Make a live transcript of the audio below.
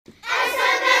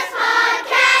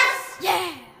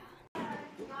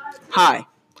Hi,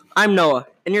 I'm Noah,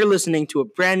 and you're listening to a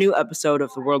brand new episode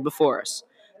of The World Before Us.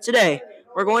 Today,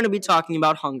 we're going to be talking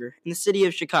about hunger in the city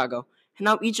of Chicago and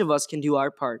how each of us can do our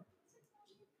part.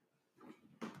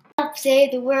 Help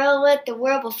save the world with the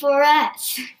world before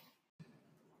us.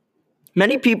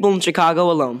 Many people in Chicago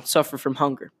alone suffer from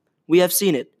hunger. We have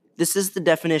seen it. This is the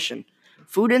definition.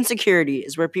 Food insecurity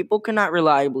is where people cannot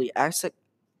reliably access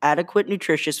adequate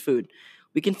nutritious food.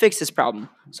 We can fix this problem,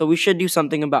 so we should do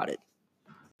something about it.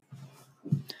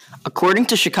 According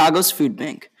to Chicago's Food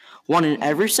Bank, 1 in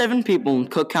every 7 people in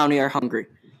Cook County are hungry.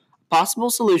 A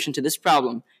possible solution to this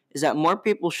problem is that more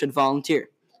people should volunteer.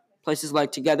 Places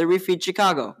like Together We Feed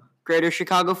Chicago, Greater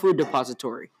Chicago Food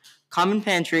Depository, Common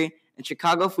Pantry, and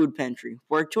Chicago Food Pantry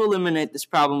work to eliminate this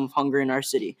problem of hunger in our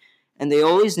city, and they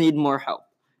always need more help.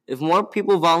 If more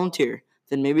people volunteer,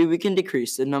 then maybe we can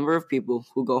decrease the number of people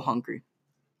who go hungry.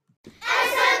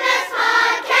 SMS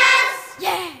Podcast!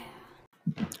 Yeah!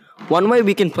 One way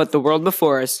we can put the world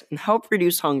before us and help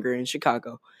reduce hunger in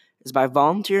Chicago is by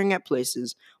volunteering at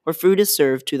places where food is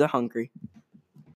served to the hungry.